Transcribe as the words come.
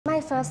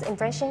My first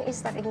impression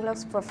is that it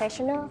looks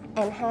professional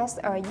and has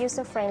a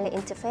user-friendly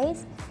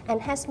interface and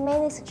has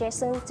many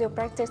suggestions to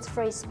practice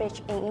free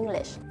speech in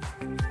English.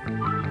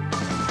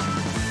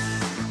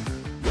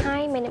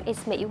 Hi, my name is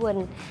Mỹ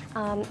Quỳnh.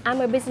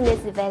 I'm a business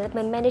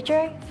development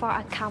manager for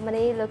a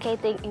company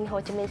located in Ho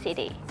Chi Minh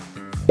City.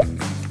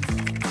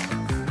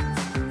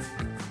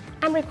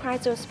 I'm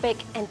required to speak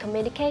and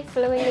communicate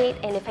fluently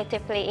and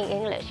effectively in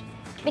English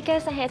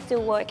because I have to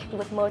work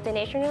with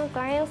multinational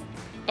clients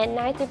and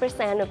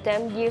 90% of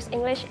them use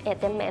English as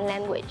their main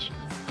language.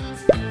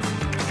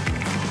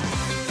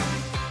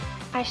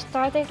 I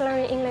started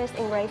learning English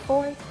in grade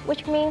 4,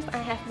 which means I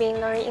have been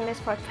learning English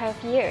for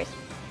 12 years.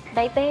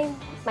 Back then,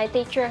 my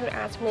teacher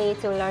asked me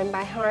to learn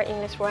by heart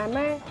English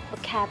grammar,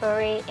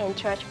 vocabulary, and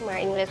judge my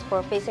English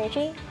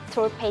proficiency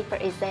through paper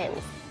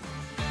exams.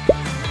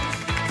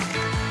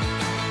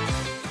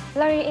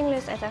 Learning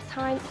English at that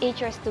time is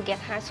just to get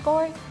high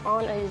score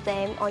on an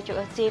exam or to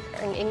achieve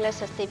an English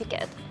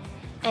certificate,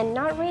 and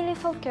not really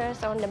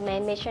focus on the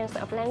main missions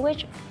of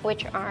language,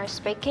 which are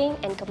speaking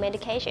and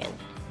communication.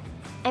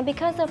 And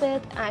because of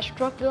it, I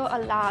struggle a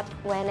lot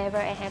whenever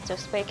I have to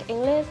speak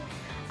English.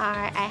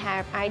 I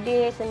have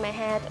ideas in my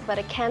head, but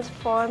I can't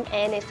form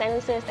any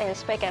sentences and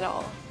speak at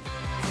all.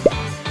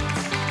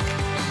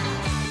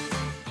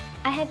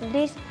 I have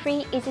these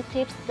 3 easy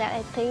tips that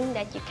I think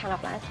that you can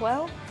apply as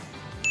well.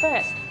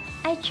 First,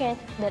 I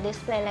changed the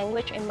display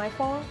language in my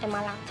phone and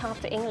my laptop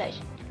to English.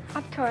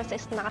 Of course,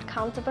 it's not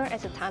comfortable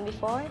as the time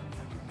before.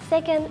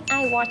 Second,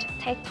 I watch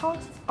TED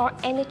Talks or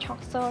any talk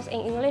shows in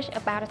English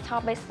about the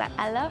topics that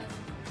I love.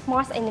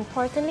 Most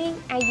importantly,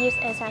 I use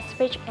ELSA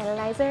Speech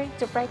Analyzer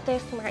to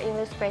practice my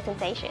English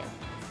presentation.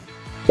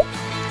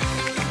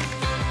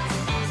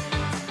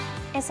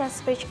 ELSA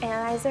Speech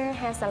Analyzer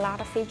has a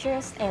lot of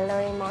features and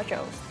learning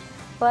modules.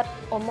 But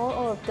among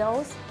all of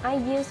those, I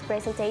use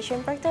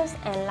presentation practice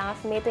and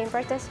live meeting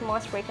practice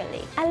most frequently.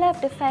 I love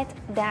the fact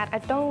that I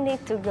don't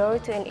need to go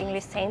to an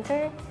English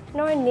center,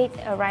 nor need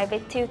a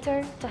private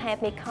tutor to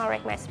help me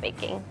correct my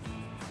speaking.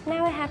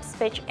 Now I have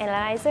Speech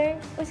Analyzer,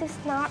 which is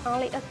not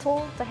only a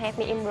tool to help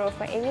me improve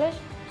my English,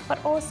 but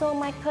also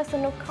my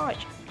personal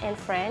coach and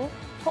friend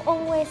who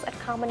always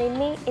accompany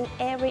me in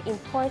every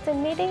important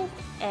meeting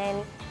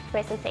and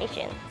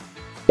presentation.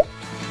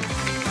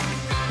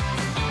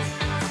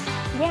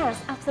 Yes,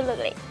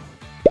 absolutely.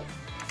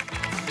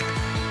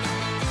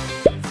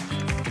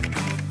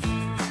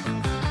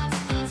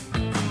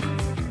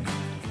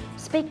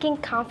 Speaking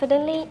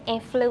confidently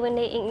and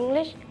fluently in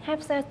English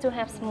helps us to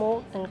have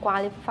smooth and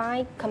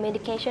qualified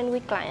communication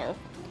with clients.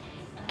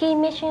 Key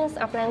missions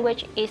of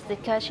language is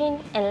discussion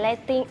and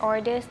letting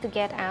others to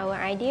get our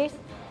ideas.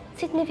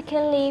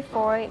 Significantly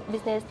for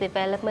business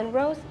development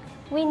roles,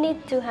 we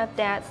need to have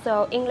that,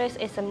 so English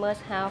is a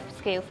must-have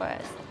skill for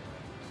us.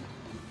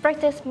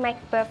 Practice makes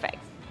perfect.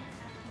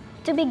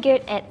 To be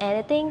good at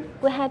anything,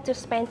 we have to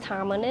spend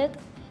time on it.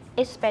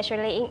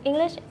 Especially in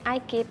English, I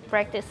keep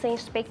practicing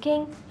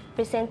speaking,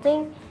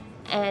 presenting,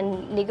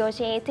 and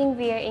negotiating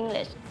via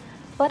English.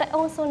 But I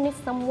also need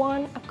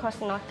someone, of course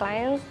not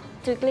clients,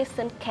 to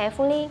listen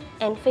carefully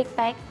and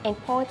feedback and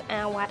point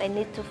out what I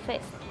need to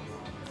fix.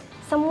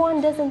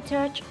 Someone doesn't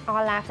judge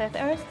or laugh at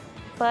us,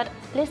 but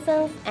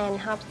listens and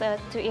helps us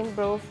to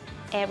improve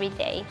every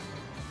day.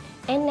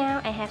 And now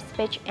I have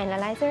Speech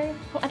Analyzer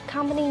who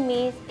accompany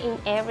me in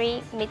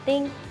every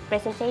meeting,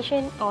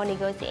 presentation, or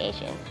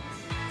negotiation.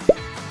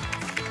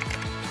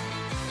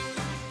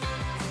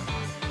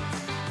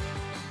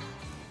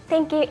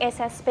 Thank you,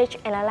 ELSA Speech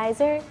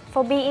Analyzer,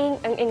 for being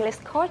an English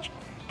coach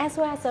as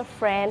well as a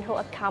friend who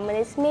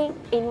accompanies me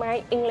in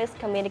my English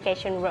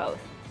communication roles.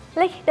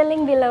 Click the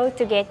link below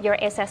to get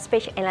your ELSA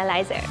Speech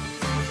Analyzer.